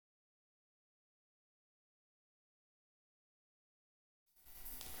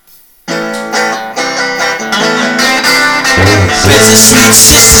the sweet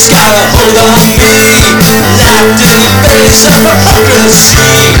sisters got a hold on me. Locked in the face of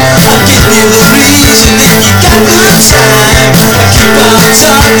hypocrisy. I'll give you the reason if you got good time. I keep on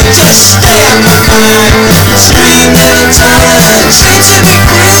talking just to stay out my mind. Screaming and telling, dream to be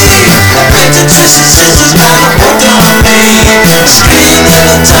free. I bet the twisted sisters got a hold on me. Screaming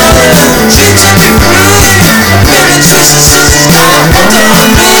and telling, dream to be free. I bet the twisted sisters got a hold on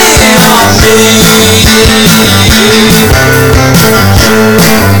me.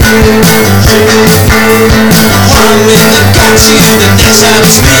 One minute got you, the next time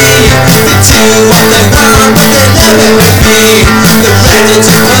it's me. They do what they want, but they never with me. They're ready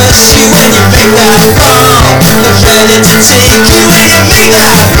to push you when you make that fall. They're ready to take you when you make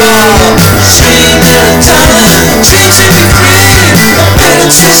that fall. Screaming and telling, dream to be free. I bet the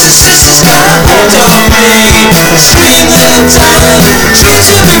twisted sisters got a hold on me. Screaming and telling, dream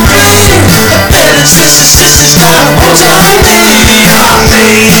to be free. I bet the twisted sisters got a hold on me.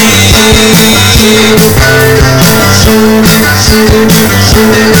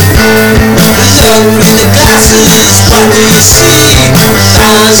 Look in the glasses, what do you see?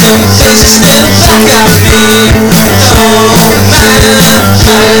 1,000 faces still back at me. No man, not at all.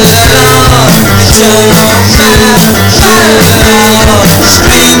 It don't matter, not at all.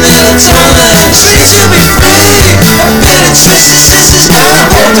 Screaming and telling, dream to be free. I bet the twisted sisters got a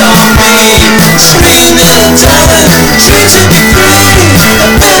hold on me. Screaming and telling, dream to be free.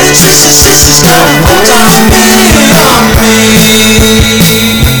 I bet the twisted sisters got a hold on me.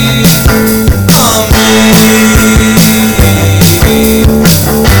 On me.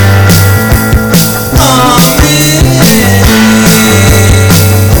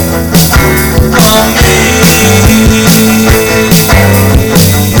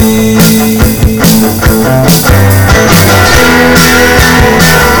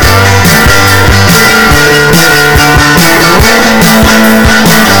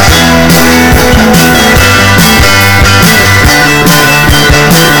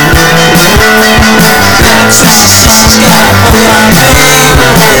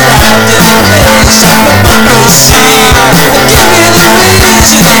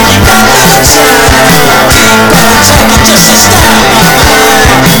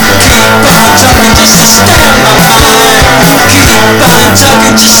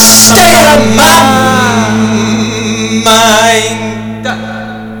 Just